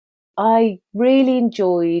I really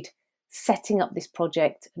enjoyed setting up this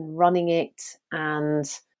project and running it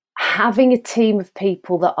and having a team of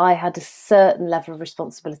people that I had a certain level of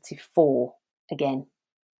responsibility for again.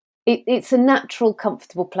 It's a natural,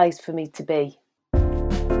 comfortable place for me to be.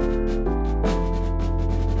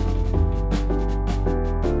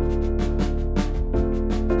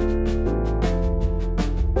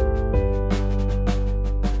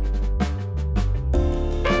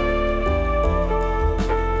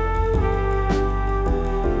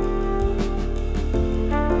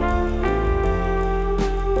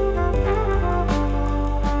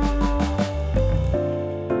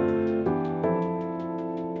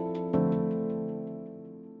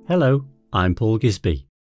 Hello, I'm Paul Gisby.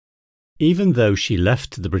 Even though she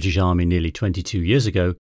left the British Army nearly 22 years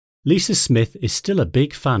ago, Lisa Smith is still a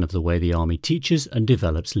big fan of the way the Army teaches and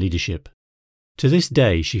develops leadership. To this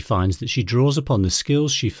day, she finds that she draws upon the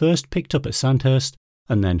skills she first picked up at Sandhurst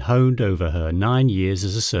and then honed over her 9 years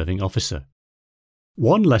as a serving officer.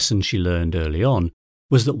 One lesson she learned early on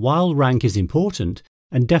was that while rank is important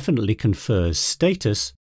and definitely confers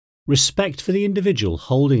status, respect for the individual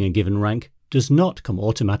holding a given rank does not come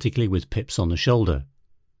automatically with pips on the shoulder.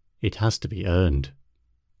 It has to be earned.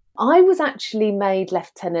 I was actually made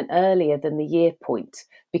lieutenant earlier than the year point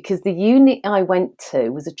because the unit I went to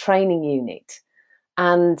was a training unit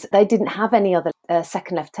and they didn't have any other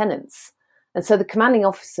second lieutenants. And so the commanding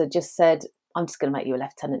officer just said, I'm just going to make you a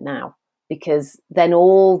lieutenant now, because then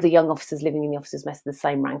all the young officers living in the officers' mess are the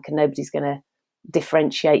same rank and nobody's going to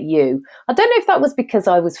differentiate you. I don't know if that was because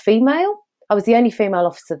I was female. I was the only female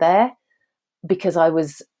officer there, because I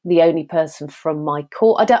was the only person from my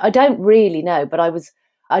corps. I don't really know, but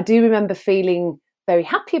I do remember feeling very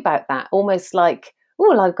happy about that, almost like, oh,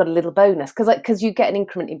 well, I've got a little bonus, because you get an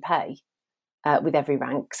increment in pay with every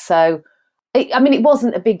rank. So, it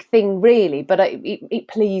wasn't a big thing really, but it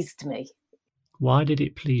pleased me. Why did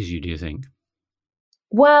it please you, do you think?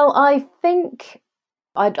 Well, I think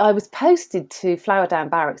I was posted to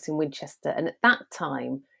Flowerdown Barracks in Winchester, and at that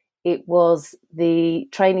time, it was the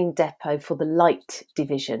training depot for the light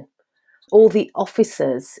division. All the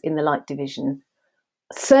officers in the light division,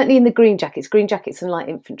 certainly in the green jackets and light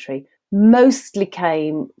infantry, mostly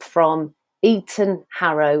came from Eton,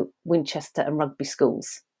 Harrow, Winchester and Rugby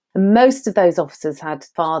schools. And most of those officers had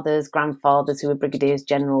fathers, grandfathers who were brigadiers,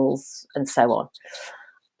 generals and so on.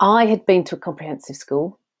 I had been to a comprehensive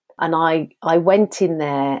school and I went in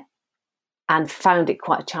there and found it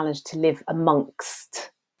quite a challenge to live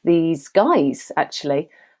amongst these guys, actually.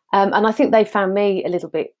 And I think they found me a little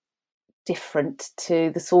bit different to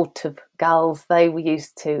the sort of girls they were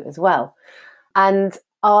used to as well. And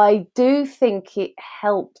I do think it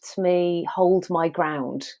helped me hold my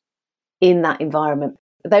ground in that environment.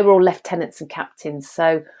 They were all lieutenants and captains.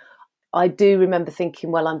 So I do remember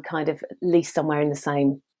thinking, well, I'm kind of at least I'm wearing the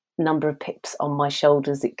same number of pips on my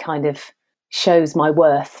shoulders. It kind of shows my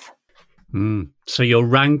worth. So your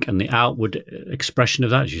rank and the outward expression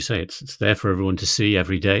of that, as you say, it's there for everyone to see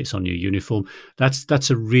every day. It's on your uniform. That's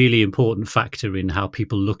a really important factor in how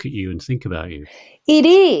people look at you and think about you. It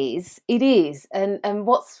is. And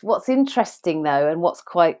what's interesting though, and what's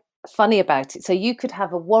quite funny about it, so you could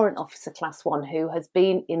have a warrant officer class 1 who has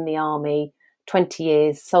been in the army 20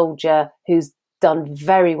 years, soldier who's done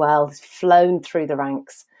very well, has flown through the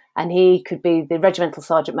ranks, and he could be the regimental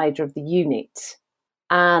sergeant major of the unit.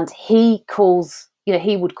 And he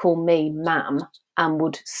would call me ma'am and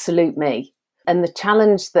would salute me. And the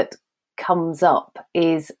challenge that comes up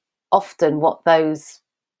is often what those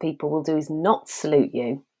people will do is not salute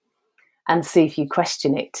you and see if you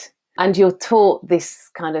question it. And you're taught this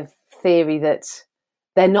kind of theory that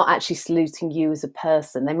they're not actually saluting you as a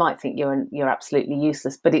person. They might think you're absolutely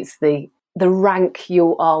useless, but it's the rank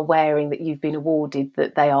you are wearing that you've been awarded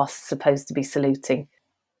that they are supposed to be saluting.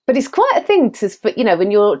 But it's quite a thing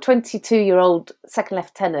when you're a 22-year-old second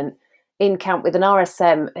lieutenant in camp with an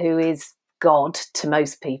RSM who is God to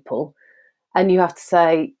most people, and you have to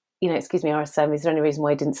say, excuse me, RSM, is there any reason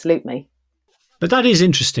why you didn't salute me? But that is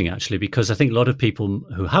interesting, actually, because I think a lot of people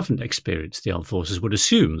who haven't experienced the armed forces would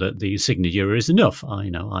assume that the insignia is enough.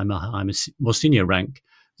 I'm a more senior rank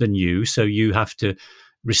than you, so you have to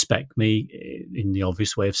respect me in the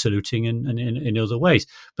obvious way of saluting and in other ways.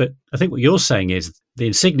 But I think what you're saying is the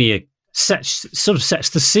insignia sets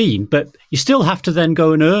the scene, but you still have to then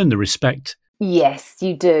go and earn the respect. Yes,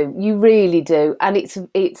 you do. You really do. And it's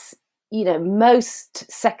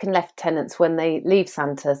most second lieutenants, when they leave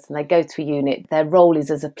Sandhurst and they go to a unit, their role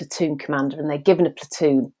is as a platoon commander, and they're given a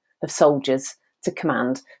platoon of soldiers to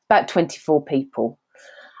command, about 24 people.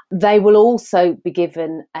 They will also be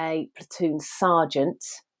given a platoon sergeant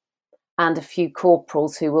and a few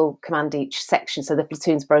corporals who will command each section. So the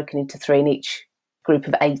platoon's broken into 3, and each group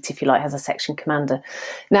of 8, if you like, has a section commander.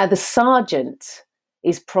 Now, the sergeant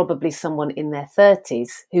is probably someone in their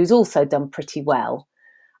 30s who's also done pretty well.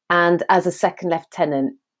 And as a second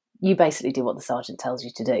lieutenant, you basically do what the sergeant tells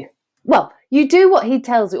you to do. Well, you do what he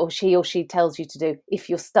tells you, or she tells you to do if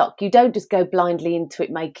you're stuck. You don't just go blindly into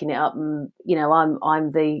it, making it up and,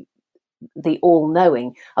 I'm the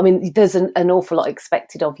all-knowing. I mean, there's an awful lot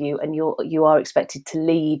expected of you, and you are expected to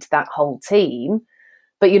lead that whole team,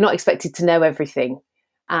 but you're not expected to know everything.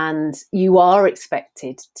 And you are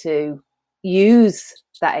expected to use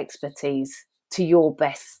that expertise to your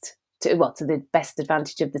best, to the best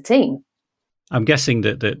advantage of the team. I'm guessing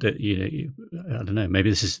that I don't know, maybe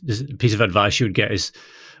this is a piece of advice you would get is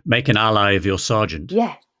make an ally of your sergeant.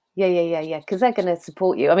 Yeah, because they're going to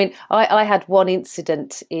support you. I mean, I had one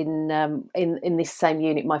incident in this same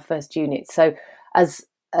unit, my first unit. So as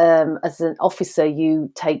an officer, you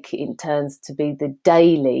take in turns to be the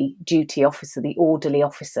daily duty officer, the orderly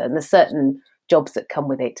officer, and there's certain jobs that come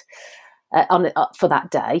with it for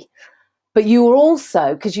that day. But you are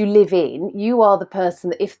also, because you are the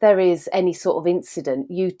person that if there is any sort of incident,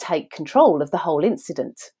 you take control of the whole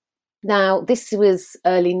incident. Now, this was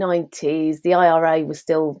early 90s. The IRA was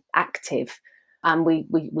still active, and we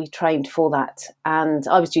trained for that. And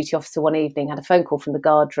I was duty officer one evening, had a phone call from the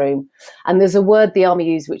guard room. And there's a word the Army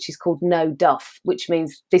use, which is called no duff, which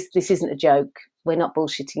means this isn't a joke. We're not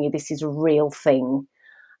bullshitting you. This is a real thing.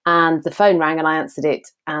 And the phone rang and I answered it.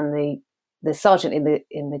 And the sergeant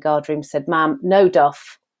in the guard room said, "Ma'am, no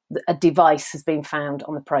duff, a device has been found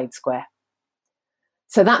on the parade square."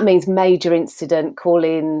 So that means major incident, call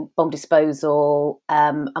in bomb disposal.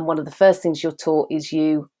 And one of the first things you're taught is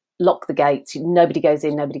you lock the gates. Nobody goes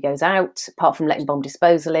in, nobody goes out, apart from letting bomb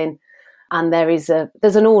disposal in. And there's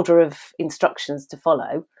an order of instructions to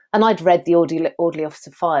follow. And I'd read the orderly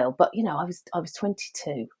officer file, but I was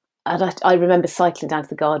 22. And I remember cycling down to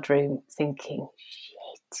the guard room thinking,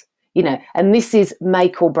 and this is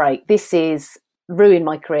make or break. This is ruin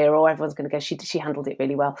my career, or everyone's going to go, she handled it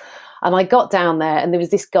really well. And I got down there, and there was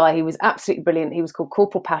this guy who was absolutely brilliant. He was called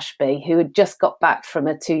Corporal Pashby, who had just got back from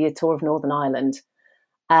a 2-year tour of Northern Ireland.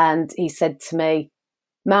 And he said to me,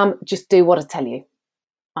 "Ma'am, just do what I tell you."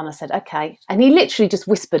 And I said, "Okay." And he literally just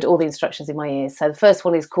whispered all the instructions in my ears. So the first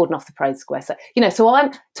one is cordon off the parade square. So, so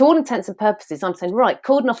I'm, to all intents and purposes, I'm saying, right,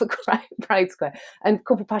 cordon off the parade square. And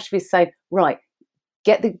Corporal Pashby is saying, right,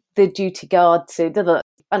 get the duty guard to,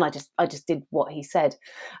 and I just did what he said.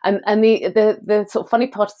 And the sort of funny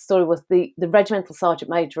part of the story was the regimental sergeant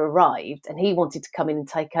major arrived, and he wanted to come in and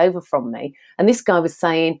take over from me. And this guy was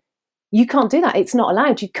saying, "You can't do that. It's not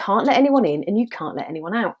allowed. You can't let anyone in, and you can't let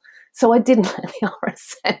anyone out." So I didn't let the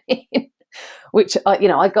RSM in, which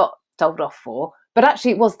I got told off for. But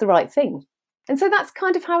actually, it was the right thing. And so that's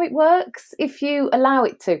kind of how it works if you allow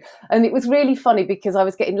it to. And it was really funny because I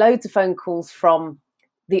was getting loads of phone calls from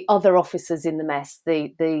the other officers in the mess,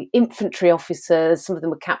 the infantry officers. Some of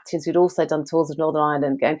them were captains who'd also done tours of Northern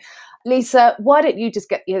Ireland, going, "Lisa, why don't you just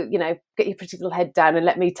get your pretty little head down and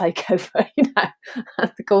let me take over?" And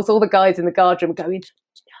of course, all the guys in the guard room going,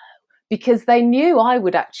 "No," because they knew I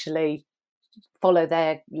would actually follow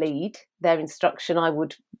their lead, their instruction. I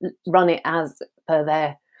would run it as per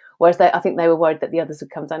their. Whereas I think they were worried that the others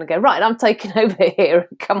would come down and go, "Right, I'm taking over here,"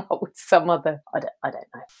 and come up with some other. I don't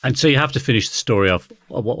know. And so you have to finish the story off.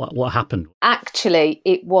 What happened? Actually,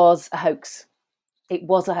 it was a hoax. It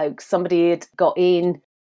was a hoax. Somebody had got in.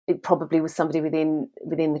 It probably was somebody within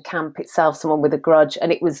the camp itself, someone with a grudge,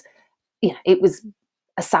 and it was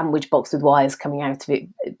a sandwich box with wires coming out of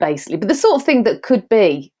it, basically. But the sort of thing that could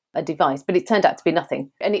be a device, but it turned out to be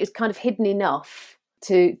nothing, and it was kind of hidden enough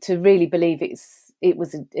to really believe it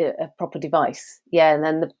was a proper device. Yeah, and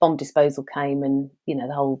then the bomb disposal came, and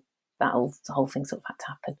the whole thing sort of had to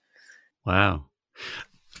happen. Wow.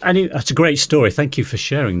 And that's a great story. Thank you for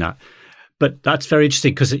sharing that. But that's very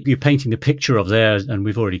interesting because you're painting the picture of there, and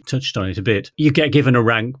we've already touched on it a bit. You get given a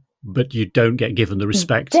rank, but you don't get given the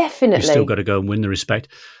respect. Definitely. You've still got to go and win the respect.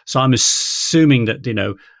 So I'm assuming that,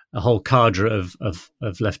 a whole cadre of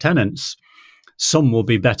lieutenants, some will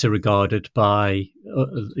be better regarded by,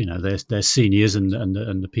 their seniors and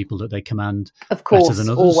the people that they command. Of course, better than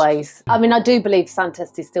others. Always. I mean, I do believe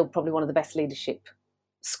Sandhurst is still probably one of the best leadership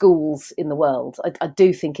schools in the world. I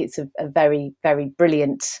do think it's a very, very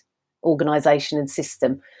brilliant organisation and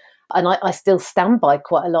system. And I still stand by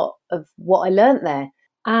quite a lot of what I learnt there.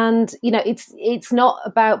 And, it's not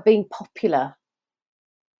about being popular.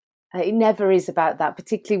 It never is about that,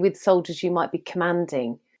 particularly with soldiers you might be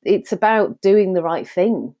commanding. It's about doing the right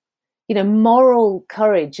thing. Moral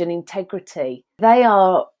courage and integrity, they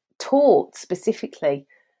are taught specifically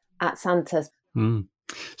at Santas. Mm.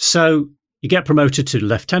 So you get promoted to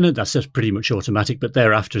lieutenant, that's pretty much automatic, but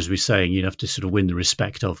thereafter, as we're saying, you have to sort of win the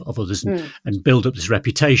respect of others and build up this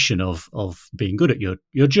reputation of being good at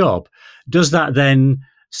your job. Does that then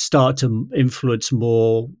start to influence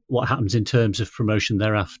more what happens in terms of promotion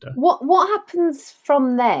thereafter? What happens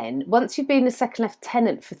from then, once you've been a second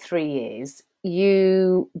lieutenant for 3 years,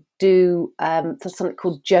 you do something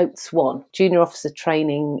called JOTS 1, Junior Officer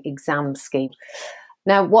Training Exam Scheme.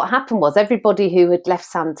 Now, what happened was everybody who had left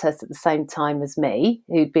Santas at the same time as me,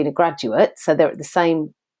 who'd been a graduate, so they're at the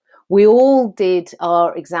same, we all did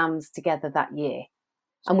our exams together that year.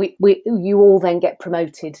 And you all then get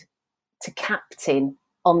promoted to captain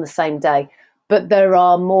on the same day. But there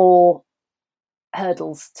are more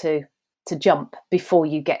hurdles to jump before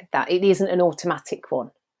you get that. It isn't an automatic one.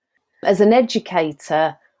 As an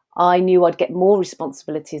educator, I knew I'd get more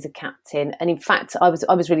responsibility as a captain. And in fact, I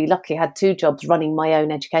was really lucky. I had 2 jobs running my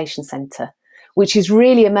own education centre, which is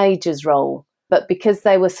really a major's role. But because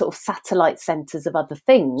they were sort of satellite centres of other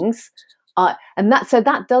things, so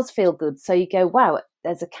that does feel good. So you go, wow,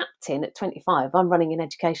 as a captain at 25, I'm running an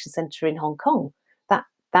education centre in Hong Kong.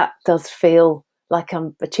 That does feel like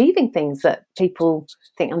I'm achieving things that people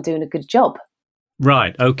think I'm doing a good job.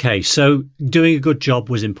 Right. Okay. So doing a good job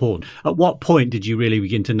was important. At what point did you really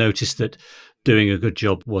begin to notice that doing a good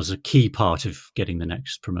job was a key part of getting the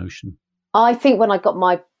next promotion? I think when I got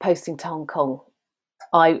my posting to Hong Kong,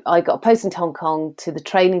 I got a posting to Hong Kong to the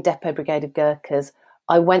Training Depot Brigade of Gurkhas.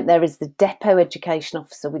 I went there as the depot education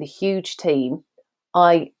officer with a huge team.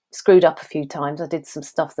 I screwed up a few times. I did some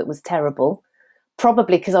stuff that was terrible,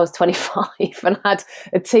 probably because I was 25 and had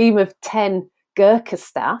a team of 10 Gurkha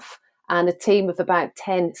staff and a team of about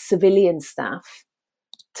 10 civilian staff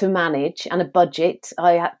to manage and a budget.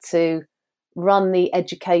 I had to run the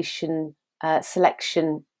education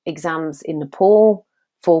selection exams in Nepal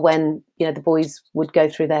for when the boys would go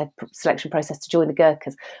through their selection process to join the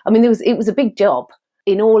Gurkhas. I mean, it was a big job.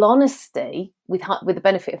 In all honesty, with the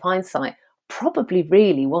benefit of hindsight, probably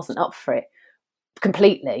really wasn't up for it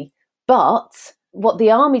completely. But what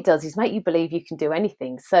the army does is make you believe you can do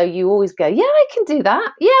anything. So you always go, yeah, I can do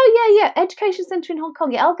that. Yeah. Education centre in Hong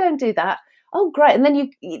Kong. Yeah, I'll go and do that. Oh, great. And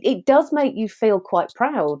then it does make you feel quite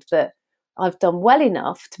proud that I've done well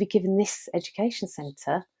enough to be given this education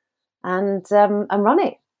centre and run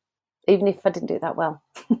it, even if I didn't do it that well.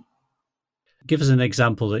 Give us an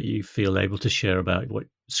example that you feel able to share about what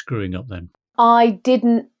screwing up then. I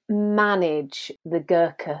didn't manage the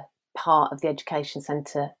Gurkha part of the education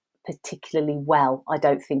centre particularly well, I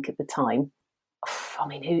don't think, at the time. I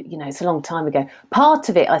mean, it's a long time ago. Part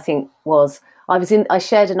of it, I think, was I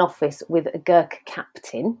shared an office with a Gurkha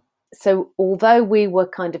captain. So although we were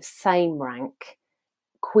kind of same rank,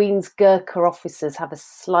 Queen's Gurkha officers have a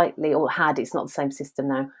slightly, or had, it's not the same system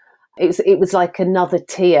now. It was like another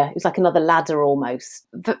tier. It was like another ladder almost.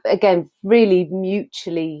 But again, really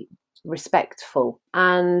mutually respectful.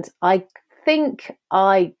 And I think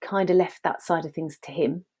I kind of left that side of things to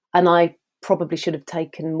him. And I probably should have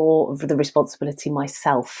taken more of the responsibility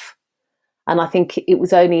myself. And I think it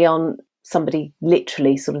was only on somebody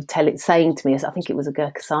literally sort of saying to me, I think it was a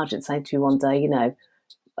Gurkha sergeant saying to me one day,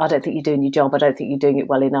 I don't think you're doing your job. I don't think you're doing it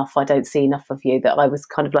well enough. I don't see enough of you. That I was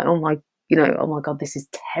kind of like, oh my God, this is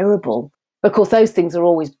terrible. But of course, those things are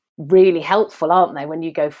always really helpful, aren't they, when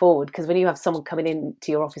you go forward? Because when you have someone coming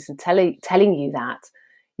into your office and telling you that,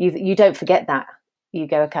 you don't forget that. You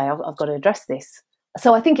go, okay, I've got to address this.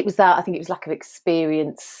 So I think it was that. I think it was lack of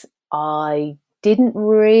experience. I didn't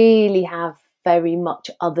really have very much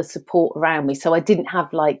other support around me. So I didn't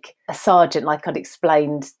have like a sergeant, like I'd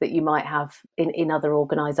explained, that you might have in other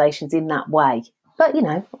organisations in that way. But,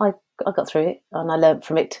 I got through it and I learnt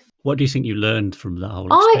from it. What do you think you learned from that whole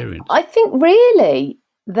experience? I think really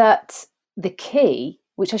that the key,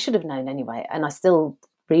 which I should have known anyway, and I still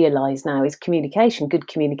realise now, is communication, good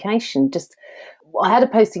communication. I had a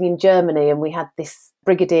posting in Germany and we had this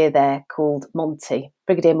brigadier there called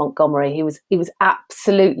Brigadier Montgomery. He was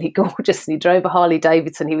absolutely gorgeous and he drove a Harley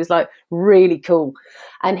Davidson. He was like really cool.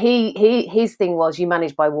 And his thing was, you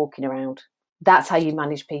manage by walking around. That's how you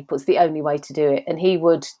manage people. It's the only way to do it. And he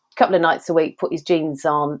would, a couple of nights a week, put his jeans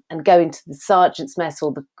on and go into the sergeant's mess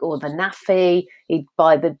or the NAFI. He'd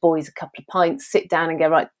buy the boys a couple of pints, sit down and go,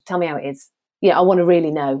 right, tell me how it is. I want to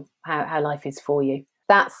really know how life is for you.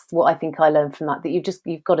 That's what I think I learned from that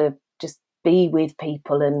you've got to just be with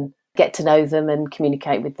people and get to know them and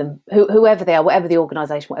communicate with them, whoever they are, whatever the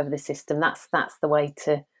organisation, whatever the system. That's the way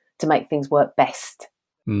to make things work best.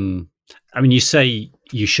 I mean, you say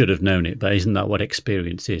you should have known it, but isn't that what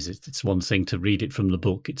experience is? It's one thing to read it from the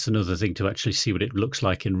book. It's another thing to actually see what it looks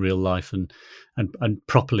like in real life and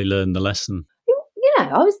properly learn the lesson.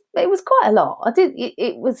 It was quite a lot.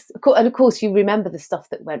 It was, and of course you remember the stuff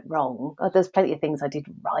that went wrong. There's plenty of things I did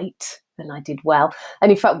right and I did well.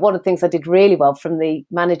 And in fact, one of the things I did really well from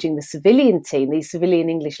managing the civilian team, these civilian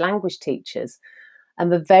English language teachers,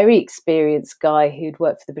 and the very experienced guy who'd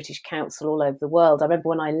worked for the British Council all over the world. I remember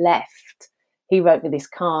when I left, he wrote me this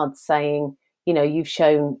card saying, you've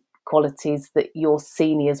shown qualities that your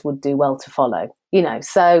seniors would do well to follow,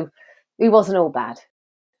 so it wasn't all bad.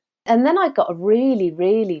 And then I got a really,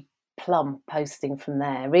 really plum posting from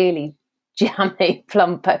there, really jammy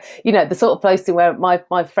plum, the sort of posting where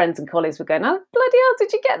my friends and colleagues were going, oh, bloody hell,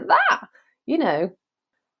 did you get that?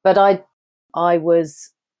 But I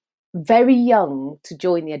was very young to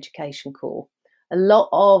join the education corps. A lot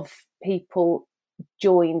of people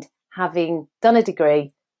joined having done a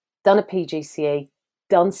degree, done a PGCE,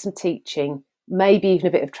 done some teaching, maybe even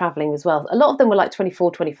a bit of travelling as well. A lot of them were like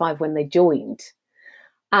 24, 25 when they joined.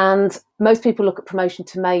 And most people look at promotion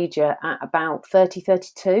to major at about 30,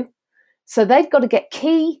 32. So they've got to get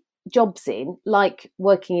key jobs in, like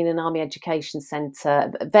working in an army education centre,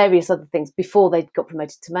 various other things, before they got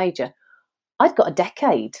promoted to major. I'd got a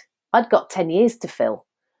decade. I'd got 10 years to fill.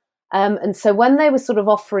 And so when they were sort of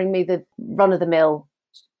offering me the run-of-the-mill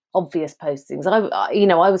obvious postings,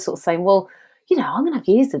 I was sort of saying, well, I'm going to have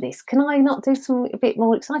years of this. Can I not do something a bit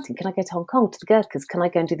more exciting? Can I go to Hong Kong, to the Gurkhas? Can I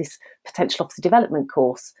go and do this potential officer development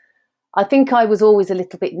course? I think I was always a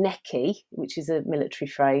little bit necky, which is a military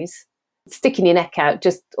phrase. Sticking your neck out,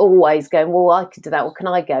 just always going, well, I could do that. Well, can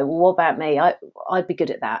I go? Well, what about me? I'd be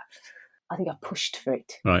good at that. I think I pushed for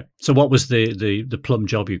it. Right. So what was the plum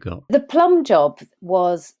job you got? The plum job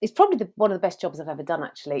it's probably one of the best jobs I've ever done,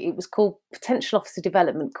 actually. It was called Potential Officer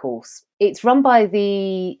Development Course. It's run by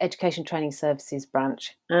the Education Training Services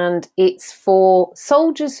branch, and it's for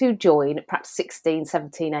soldiers who join at perhaps 16,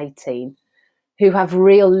 17, 18, who have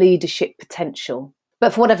real leadership potential.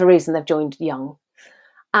 But for whatever reason, they've joined young.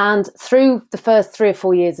 And through the first 3 or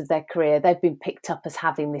 4 years of their career, they've been picked up as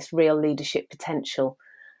having this real leadership potential.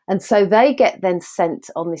 And so they get then sent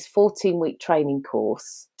on this 14-week training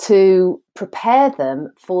course to prepare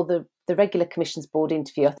them for the regular commissions board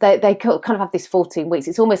interview. They kind of have this 14 weeks.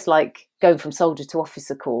 It's almost like going from soldier to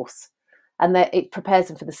officer course. And it prepares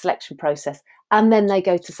them for the selection process. And then they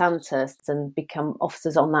go to Sandhurst and become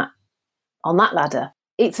officers on that ladder.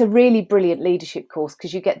 It's a really brilliant leadership course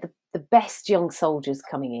because you get the best young soldiers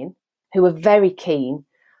coming in who are very keen.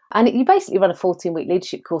 And you basically run a 14-week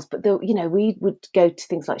leadership course, but we would go to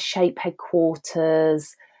things like SHAPE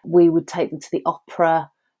headquarters. We would take them to the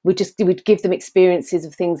opera. We'd give them experiences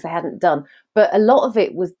of things they hadn't done. But a lot of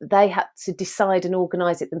it was they had to decide and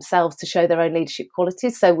organise it themselves to show their own leadership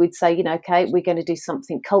qualities. So we'd say, okay, we're going to do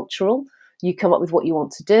something cultural. You come up with what you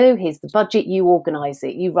want to do. Here's the budget. You organise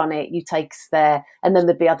it. You run it. You take us there. And then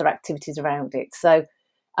there'd be other activities around it. So,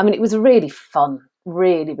 it was a really fun,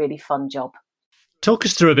 really, really fun job. Talk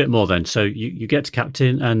us through a bit more then. So you get to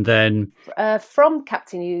captain, and then from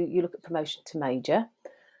captain you look at promotion to major,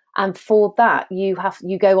 and for that you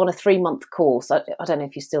go on a 3-month course. I don't know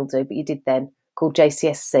if you still do, but you did then, called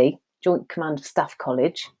JCSC, Joint Command of Staff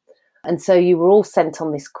College. And so you were all sent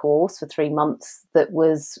on this course for 3 months that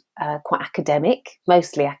was quite academic,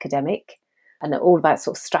 mostly academic, and all about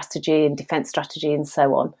sort of strategy and defence strategy and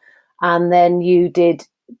so on. And then you did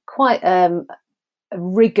quite a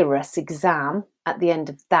rigorous exam at the end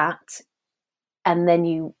of that, and then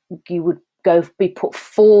you would be put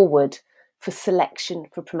forward for selection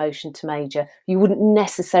for promotion to major. You wouldn't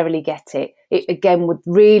necessarily get it. It again would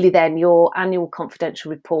really then your annual confidential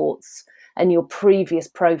reports and your previous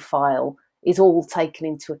profile is all taken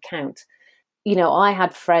into account. I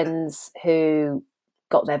had friends who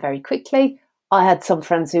got there very quickly. I had some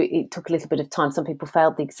friends who it took a little bit of time. Some people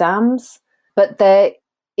failed the exams, but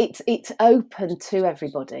it's open to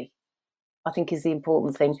everybody, I think, is the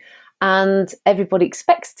important thing. And everybody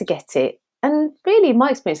expects to get it. And really, in my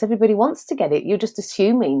experience, everybody wants to get it. You're just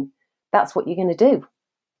assuming that's what you're going to do.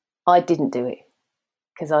 I didn't do it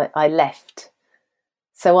because I left.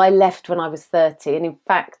 So I left when I was 30. And in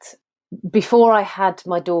fact, before I had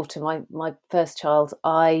my daughter, my first child,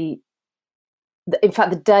 in fact,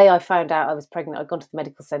 the day I found out I was pregnant, I'd gone to the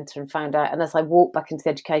medical centre and found out. And as I walked back into the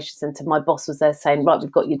education centre, my boss was there saying, right,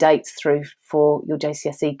 we've got your dates through for your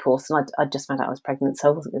JCSE course. And I just found out I was pregnant, so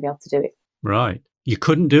I wasn't going to be able to do it. Right. You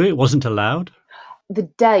couldn't do it? It wasn't allowed? The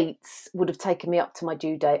dates would have taken me up to my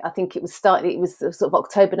due date. I think it was sort of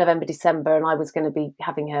October, November, December, and I was going to be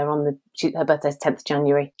having her on her birthday's 10th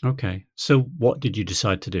January. Okay. So what did you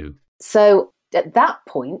decide to do? So at that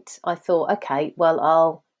point, I thought, okay,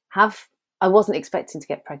 well, I wasn't expecting to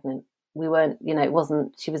get pregnant. We weren't, it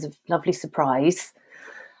wasn't, she was a lovely surprise.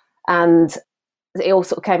 And it all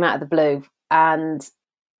sort of came out of the blue. And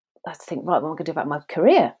I think, right, what am I going to do about my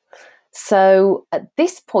career? So at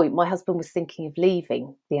this point, my husband was thinking of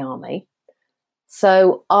leaving the army.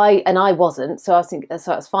 So I wasn't. So I was thinking,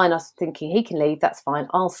 so it's fine. I was thinking he can leave. That's fine.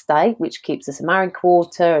 I'll stay, which keeps us a marine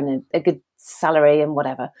quarter and a good salary and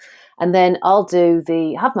whatever. And then I'll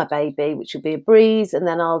have my baby, which will be a breeze. And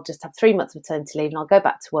then I'll just have 3 months maternity leave and I'll go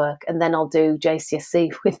back to work. And then I'll do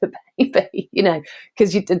JCSE with the baby,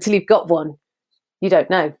 because until you've got one, you don't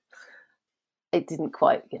know. It didn't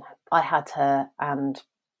quite, I had her and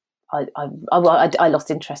I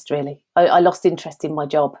lost interest, really. I lost interest in my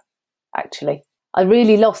job, actually. I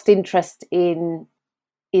really lost interest in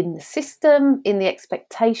the system, in the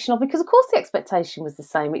expectation of, because of course the expectation was the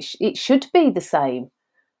same. It should be the same,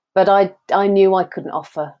 but I knew I couldn't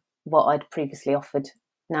offer what I'd previously offered.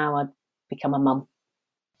 Now I'd become a mum.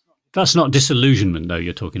 That's not disillusionment, though,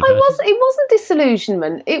 you're talking about. It wasn't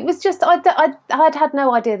disillusionment. It was just I'd had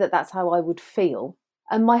no idea that that's how I would feel.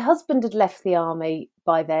 And my husband had left the army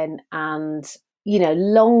by then, and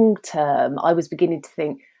long term, I was beginning to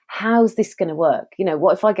think, how's this going to work?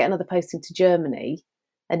 What if I get another posting to Germany,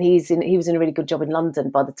 and he was in a really good job in London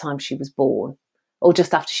by the time she was born, or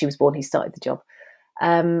just after she was born, he started the job.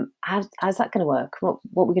 How's that going to work? What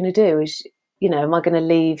we're going to do is, am I going to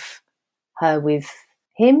leave her with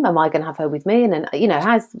him? Am I going to have her with me? And then,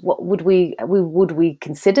 what would we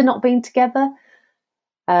consider not being together?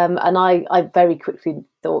 And I very quickly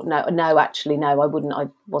thought, no, actually, no, I wouldn't. I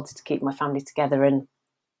wanted to keep my family together, and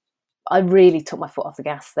I really took my foot off the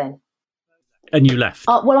gas then. And you left?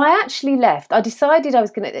 Well, I actually left. I decided I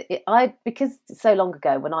was going to, because so long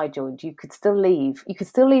ago when I joined, you could still leave. You could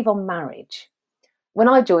still leave on marriage. When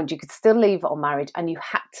I joined, you could still leave on marriage, and you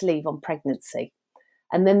had to leave on pregnancy.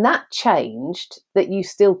 And then that changed, that you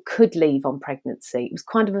still could leave on pregnancy. It was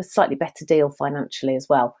kind of a slightly better deal financially as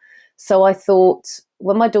well. So I thought,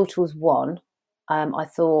 when my daughter was 1, I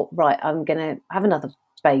thought, right, I'm going to have another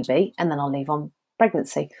baby and then I'll leave on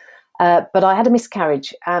pregnancy. But I had a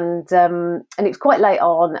miscarriage, and it was quite late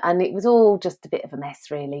on, and it was all just a bit of a mess,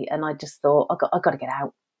 really. And I just thought, I got to get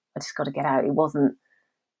out. I just got to get out. It wasn't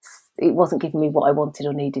giving me what I wanted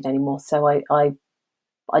or needed anymore. So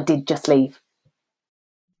I did just leave.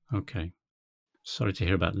 Okay. Sorry to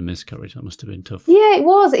hear about the miscarriage. That must have been tough. Yeah, it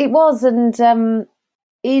was.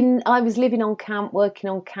 And I was living on camp, working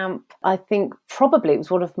on camp. I think probably it was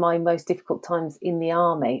one of my most difficult times in the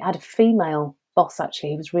army. I had a female boss,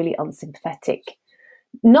 actually, who was really unsympathetic.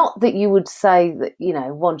 Not that you would say that,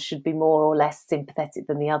 one should be more or less sympathetic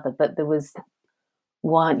than the other, but there was,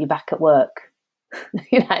 why aren't you back at work?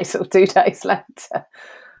 Sort of 2 days later,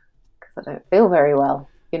 because I don't feel very well,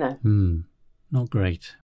 Not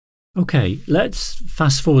great. Okay, let's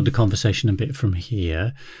fast forward the conversation a bit from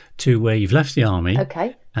here to where you've left the army.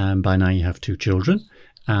 Okay. And by now you have 2 children,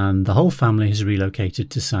 and the whole family has relocated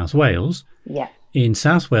to South Wales. Yeah. In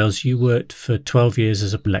South Wales, you worked for 12 years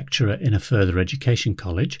as a lecturer in a further education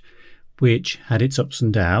college, which had its ups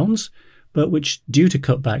and downs, but which, due to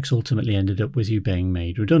cutbacks, ultimately ended up with you being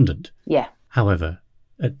made redundant. Yeah. However,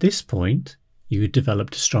 at this point, you had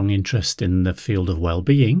developed a strong interest in the field of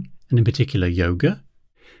well-being, and in particular yoga.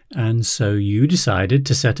 And so you decided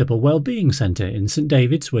to set up a wellbeing centre in St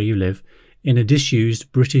David's, where you live, in a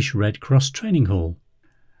disused British Red Cross training hall.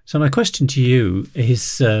 So my question to you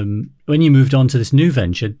is, when you moved on to this new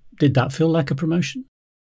venture, did that feel like a promotion?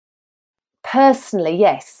 Personally,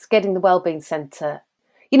 yes. Getting the wellbeing centre.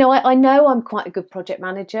 I know I'm quite a good project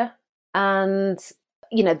manager, and,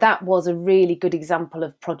 that was a really good example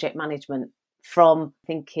of project management, from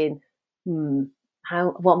thinking,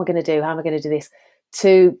 what am I going to do? How am I going to do this?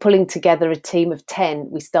 To pulling together a team of 10.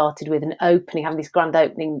 We started with an opening, having this grand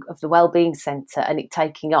opening of the wellbeing centre, and it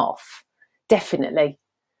taking off. Definitely.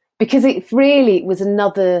 Because it really was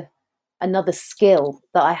another skill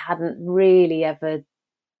that I hadn't really ever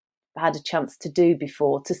had a chance to do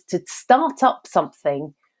before, to start up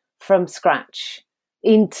something from scratch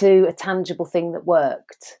into a tangible thing that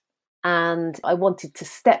worked. And I wanted to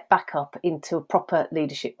step back up into a proper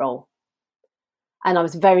leadership role. And I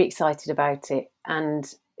was very excited about it, and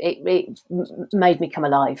it made me come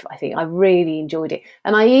alive, I think. I really enjoyed it.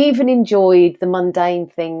 And I even enjoyed the mundane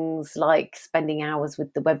things, like spending hours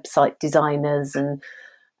with the website designers and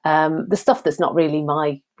the stuff that's not really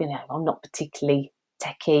I'm not particularly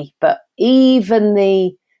techie, but even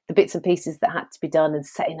the bits and pieces that had to be done, and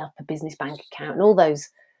setting up a business bank account and all those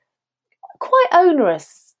quite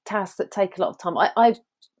onerous tasks that take a lot of time.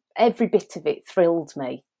 Every bit of it thrilled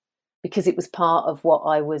me. because it was part of what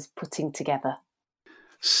I was putting together.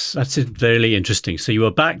 That's very interesting. So you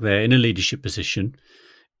were back there in a leadership position.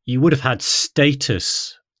 You would have had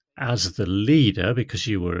status as the leader because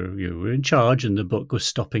you were in charge and the book was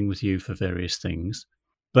stopping with you for various things.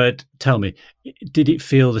 But tell me, did it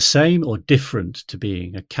feel the same or different to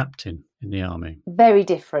being a captain in the army? Very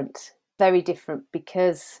different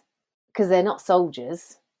because they're not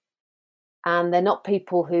soldiers and they're not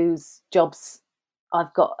people whose jobs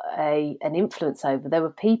I've got an influence over. There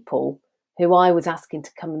were people who I was asking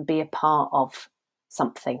to come and be a part of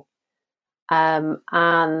something. Having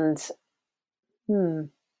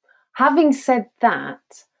said that,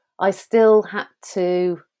 I still had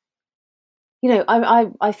to,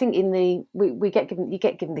 I think you get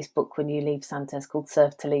given this book when you leave Santos called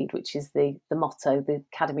Serve to Lead, which is the motto, the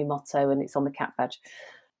academy motto, and it's on the cap badge.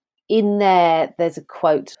 In there's a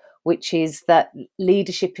quote which is that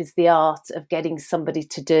leadership is the art of getting somebody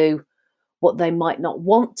to do what they might not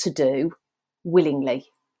want to do willingly.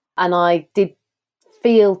 And I did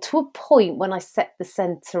feel to a point when I set the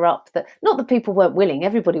centre up that not that people weren't willing,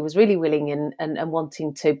 everybody was really willing and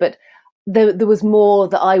wanting to, but there was more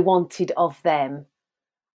that I wanted of them.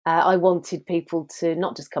 I wanted people to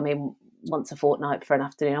not just come in once a fortnight for an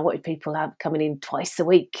afternoon. I wanted people coming in twice a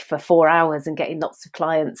week for 4 hours and getting lots of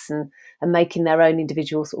clients and making their own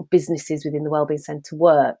individual sort of businesses within the Wellbeing Centre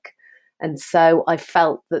work. And so I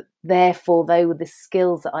felt that therefore they were the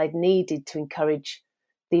skills that I'd needed to encourage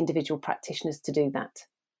the individual practitioners to do that.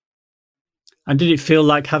 And did it feel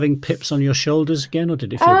like having pips on your shoulders again, or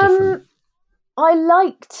did it feel different? I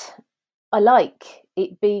like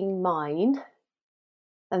it being mine.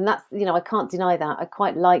 And that's, I can't deny that. I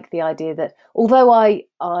quite like the idea that although I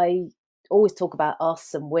always talk about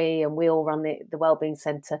us and we all run the Wellbeing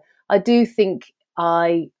Centre, I do think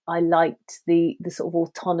I liked the sort of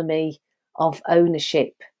autonomy of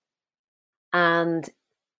ownership. And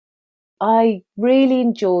I really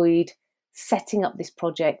enjoyed setting up this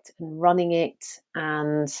project and running it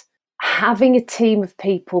and having a team of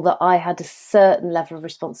people that I had a certain level of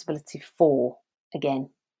responsibility for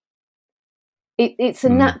again. It's a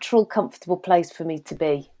natural, comfortable place for me to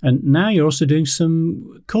be. And now you're also doing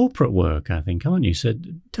some corporate work, I think, aren't you? So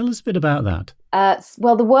tell us a bit about that.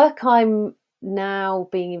 Well, the work I'm now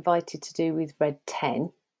being invited to do with Red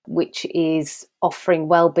 10, which is offering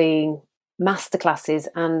wellbeing masterclasses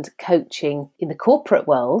and coaching in the corporate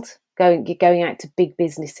world, going out to big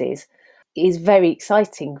businesses, is very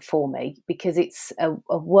exciting for me because it's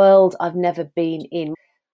a world I've never been in.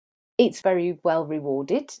 It's very well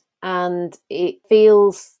rewarded. And it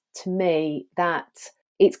feels to me that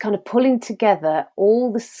it's kind of pulling together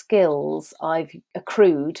all the skills I've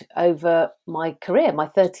accrued over my career, my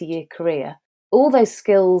 30-year career. All those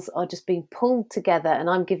skills are just being pulled together and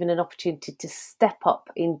I'm given an opportunity to step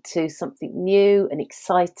up into something new and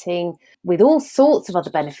exciting with all sorts of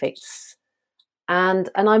other benefits. And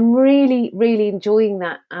I'm really, really enjoying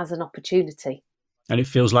that as an opportunity. And it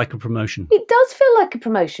feels like a promotion. It does feel like a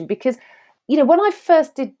promotion because when I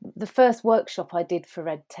first did the first workshop I did for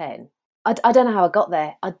Red 10, I don't know how I got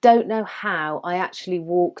there. I don't know how I actually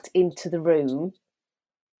walked into the room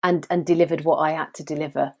and delivered what I had to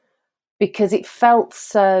deliver because it felt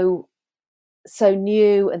so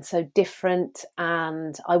new and so different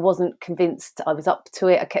and I wasn't convinced I was up to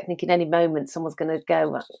it. I kept thinking any moment someone's going to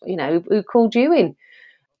go, who called you in?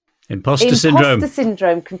 Imposter syndrome. Imposter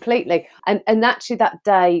syndrome, completely. And actually that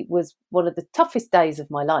day was one of the toughest days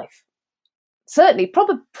of my life. Certainly,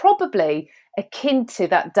 probably akin to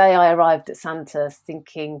that day I arrived at Santos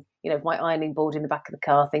thinking, my ironing board in the back of the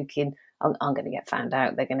car thinking, I'm going to get found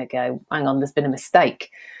out. They're going to go, hang on, there's been a mistake.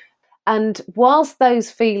 And whilst those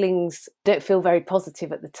feelings don't feel very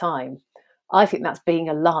positive at the time, I think that's being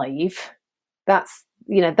alive. That's,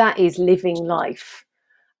 that is living life.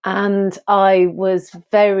 And I was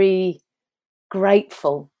very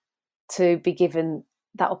grateful to be given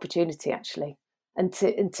that opportunity, actually. And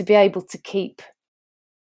to be able to keep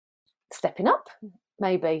stepping up,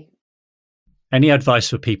 maybe. Any advice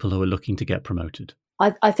for people who are looking to get promoted?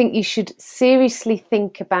 I think you should seriously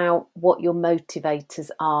think about what your motivators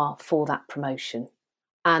are for that promotion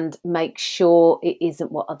and make sure it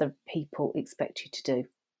isn't what other people expect you to do.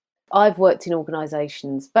 I've worked in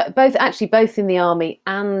organisations, but both in the army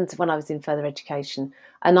and when I was in further education,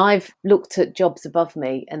 and I've looked at jobs above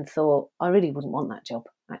me and thought, I really wouldn't want that job.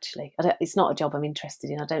 Actually, it's not a job I'm interested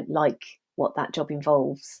in. I don't like what that job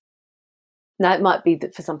involves. Now, it might be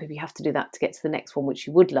that for some people you have to do that to get to the next one, which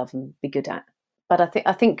you would love and be good at. But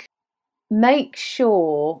I think make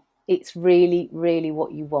sure it's really, really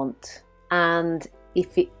what you want. And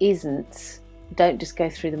if it isn't, don't just go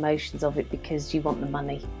through the motions of it because you want the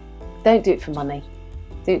money. Don't do it for money.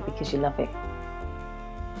 Do it because you love it.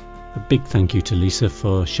 A big thank you to Lisa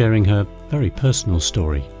for sharing her very personal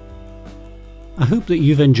story. I hope that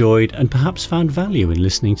you've enjoyed and perhaps found value in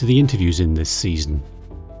listening to the interviews in this season.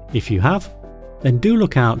 If you have, then do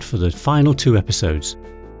look out for the final 2 episodes,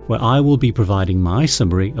 where I will be providing my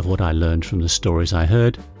summary of what I learned from the stories I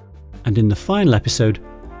heard, and in the final episode,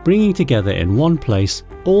 bringing together in one place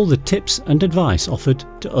all the tips and advice offered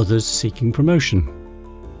to others seeking promotion.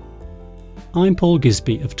 I'm Paul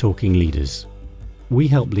Gisby of Talking Leaders. We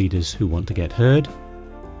help leaders who want to get heard,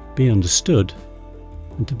 be understood,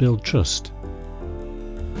 and to build trust.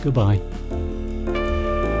 Goodbye.